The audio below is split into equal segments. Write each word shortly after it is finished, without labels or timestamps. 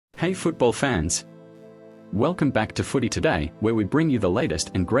Hey football fans! Welcome back to Footy Today, where we bring you the latest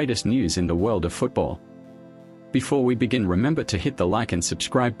and greatest news in the world of football. Before we begin, remember to hit the like and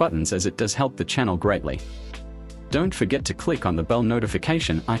subscribe buttons as it does help the channel greatly. Don't forget to click on the bell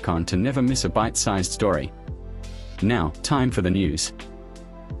notification icon to never miss a bite-sized story. Now, time for the news.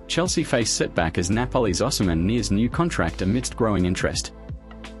 Chelsea face setback as Napoli's Osimhen nears new contract amidst growing interest.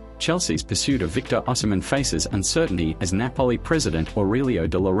 Chelsea's pursuit of Victor Osimhen faces uncertainty as Napoli president Aurelio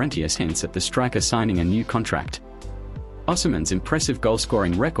De Laurentiis hints at the striker signing a new contract. Osimhen's impressive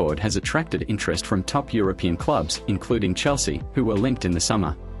goal-scoring record has attracted interest from top European clubs, including Chelsea, who were linked in the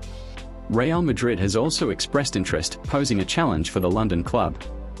summer. Real Madrid has also expressed interest, posing a challenge for the London club.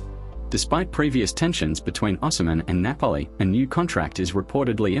 Despite previous tensions between Osimhen and Napoli, a new contract is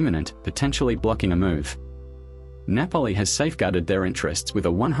reportedly imminent, potentially blocking a move. Napoli has safeguarded their interests with a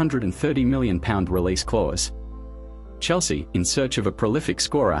 £130 million release clause. Chelsea, in search of a prolific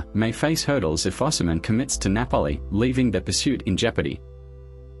scorer, may face hurdles if Osimhen commits to Napoli, leaving their pursuit in jeopardy.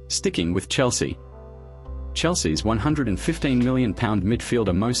 Sticking with Chelsea. Chelsea's £115 million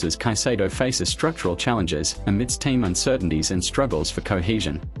midfielder Moisés Caicedo faces structural challenges amidst team uncertainties and struggles for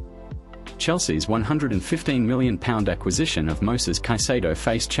cohesion. Chelsea's £115 million acquisition of Moisés Caicedo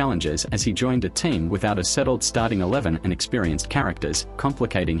faced challenges as he joined a team without a settled starting 11 and experienced characters,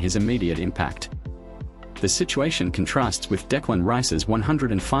 complicating his immediate impact. The situation contrasts with Declan Rice's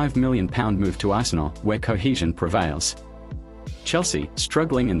 £105 million move to Arsenal, where cohesion prevails. Chelsea,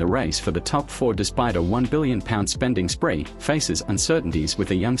 struggling in the race for the top four despite a £1 billion spending spree, faces uncertainties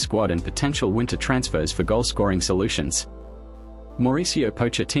with a young squad and potential winter transfers for goal-scoring solutions. Mauricio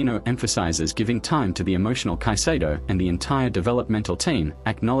Pochettino emphasizes giving time to the emotional Caicedo and the entire developmental team,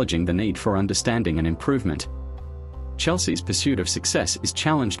 acknowledging the need for understanding and improvement. Chelsea's pursuit of success is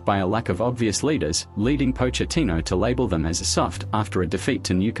challenged by a lack of obvious leaders, leading Pochettino to label them as soft after a defeat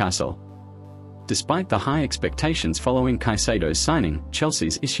to Newcastle. Despite the high expectations following Caicedo's signing,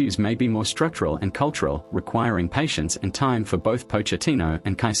 Chelsea's issues may be more structural and cultural, requiring patience and time for both Pochettino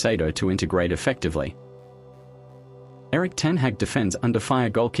and Caicedo to integrate effectively. Erik Ten Hag defends under fire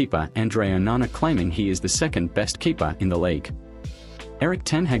goalkeeper Andre Onana, claiming he is the second best keeper in the league. Erik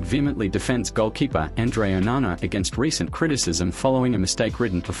Ten Hag vehemently defends goalkeeper Andre Onana against recent criticism following a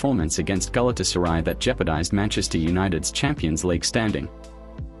mistake-ridden performance against Galatasaray that jeopardized Manchester United's Champions League standing.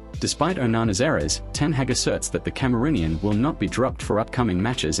 Despite Onana's errors, Ten Hag asserts that the Cameroonian will not be dropped for upcoming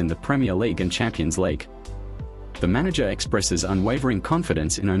matches in the Premier League and Champions League. The manager expresses unwavering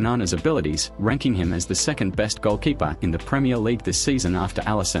confidence in Onana's abilities, ranking him as the second-best goalkeeper in the Premier League this season after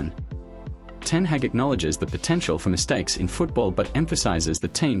Alisson. Ten Hag acknowledges the potential for mistakes in football but emphasizes the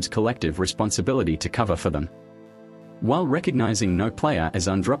team's collective responsibility to cover for them. While recognizing no player as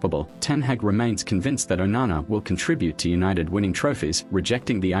undroppable, Ten Hag remains convinced that Onana will contribute to United winning trophies,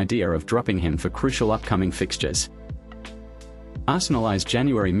 rejecting the idea of dropping him for crucial upcoming fixtures. Arsenal's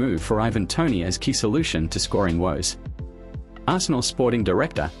January move for Ivan Toney as key solution to scoring woes. Arsenal sporting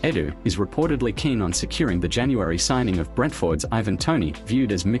director, Edu, is reportedly keen on securing the January signing of Brentford's Ivan Toney,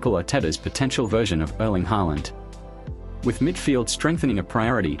 viewed as Mikel Arteta's potential version of Erling Haaland. With midfield strengthening a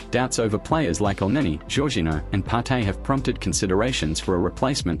priority, doubts over players like Elneny, Jorginho, and Partey have prompted considerations for a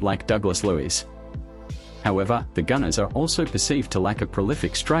replacement like Douglas Luiz. However, the Gunners are also perceived to lack a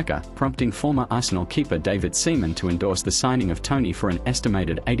prolific striker, prompting former Arsenal keeper David Seaman to endorse the signing of Toney for an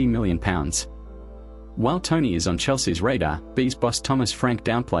estimated £80 million. While Toney is on Chelsea's radar, B's boss Thomas Frank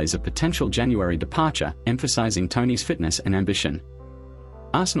downplays a potential January departure, emphasizing Toney's fitness and ambition.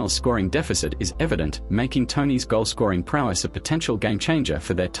 Arsenal's scoring deficit is evident, making Toney's goal-scoring prowess a potential game-changer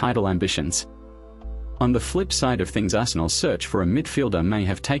for their title ambitions. On the flip side of things, Arsenal's search for a midfielder may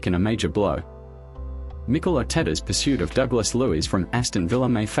have taken a major blow. Mikel Arteta's pursuit of Douglas Luiz from Aston Villa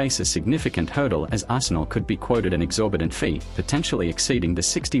may face a significant hurdle as Arsenal could be quoted an exorbitant fee, potentially exceeding the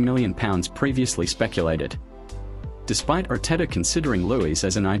 £60 million previously speculated. Despite Arteta considering Luiz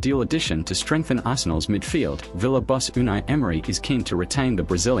as an ideal addition to strengthen Arsenal's midfield, Villa boss Unai Emery is keen to retain the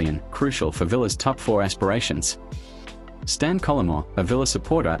Brazilian, crucial for Villa's top four aspirations. Stan Collymore, a Villa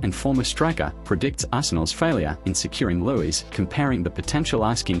supporter and former striker, predicts Arsenal's failure in securing Luiz, comparing the potential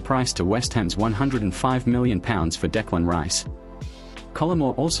asking price to West Ham's £105 million for Declan Rice.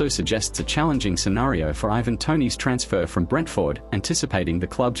 Collymore also suggests a challenging scenario for Ivan Toney's transfer from Brentford, anticipating the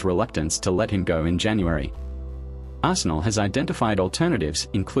club's reluctance to let him go in January. Arsenal has identified alternatives,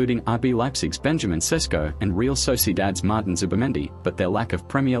 including RB Leipzig's Benjamin Sesko and Real Sociedad's Martin Zubimendi, but their lack of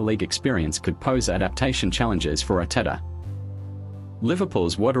Premier League experience could pose adaptation challenges for Arteta.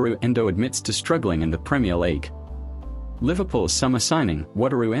 Liverpool's Wataru Endo admits to struggling in the Premier League. Liverpool's summer signing,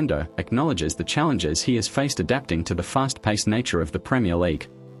 Wataru Endo, acknowledges the challenges he has faced adapting to the fast-paced nature of the Premier League.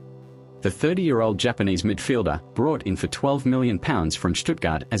 The 30-year-old Japanese midfielder, brought in for £12 million from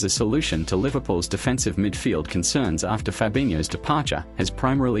Stuttgart as a solution to Liverpool's defensive midfield concerns after Fabinho's departure, has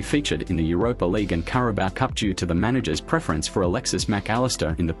primarily featured in the Europa League and Carabao Cup due to the manager's preference for Alexis Mac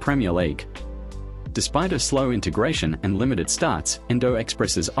Allister in the Premier League. Despite a slow integration and limited starts, Endo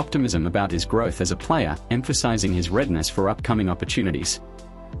expresses optimism about his growth as a player, emphasising his readiness for upcoming opportunities.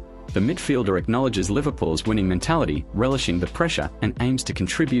 The midfielder acknowledges Liverpool's winning mentality, relishing the pressure, and aims to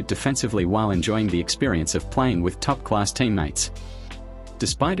contribute defensively while enjoying the experience of playing with top-class teammates.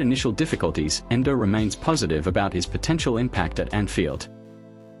 Despite initial difficulties, Endo remains positive about his potential impact at Anfield.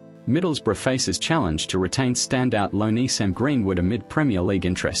 Middlesbrough faces challenge to retain standout loanee Sam Greenwood amid Premier League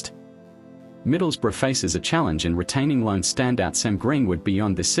interest. Middlesbrough faces a challenge in retaining loan standout Sam Greenwood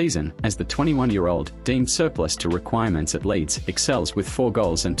beyond this season, as the 21-year-old, deemed surplus to requirements at Leeds, excels with 4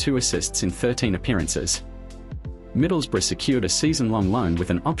 goals and 2 assists in 13 appearances. Middlesbrough secured a season-long loan with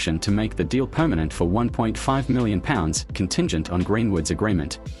an option to make the deal permanent for £1.5 million, contingent on Greenwood's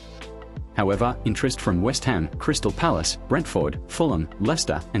agreement. However, interest from West Ham, Crystal Palace, Brentford, Fulham,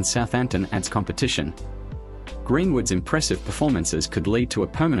 Leicester, and Southampton adds competition. Greenwood's impressive performances could lead to a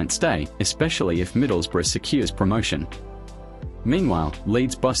permanent stay, especially if Middlesbrough secures promotion. Meanwhile,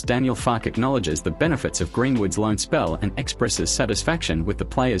 Leeds boss Daniel Farke acknowledges the benefits of Greenwood's loan spell and expresses satisfaction with the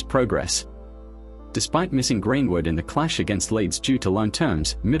player's progress. Despite missing Greenwood in the clash against Leeds due to loan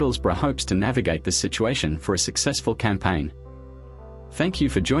terms, Middlesbrough hopes to navigate the situation for a successful campaign. Thank you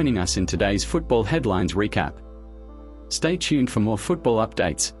for joining us in today's Football Headlines recap. Stay tuned for more football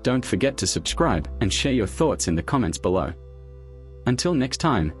updates, don't forget to subscribe, and share your thoughts in the comments below. Until next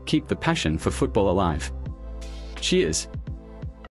time, keep the passion for football alive. Cheers!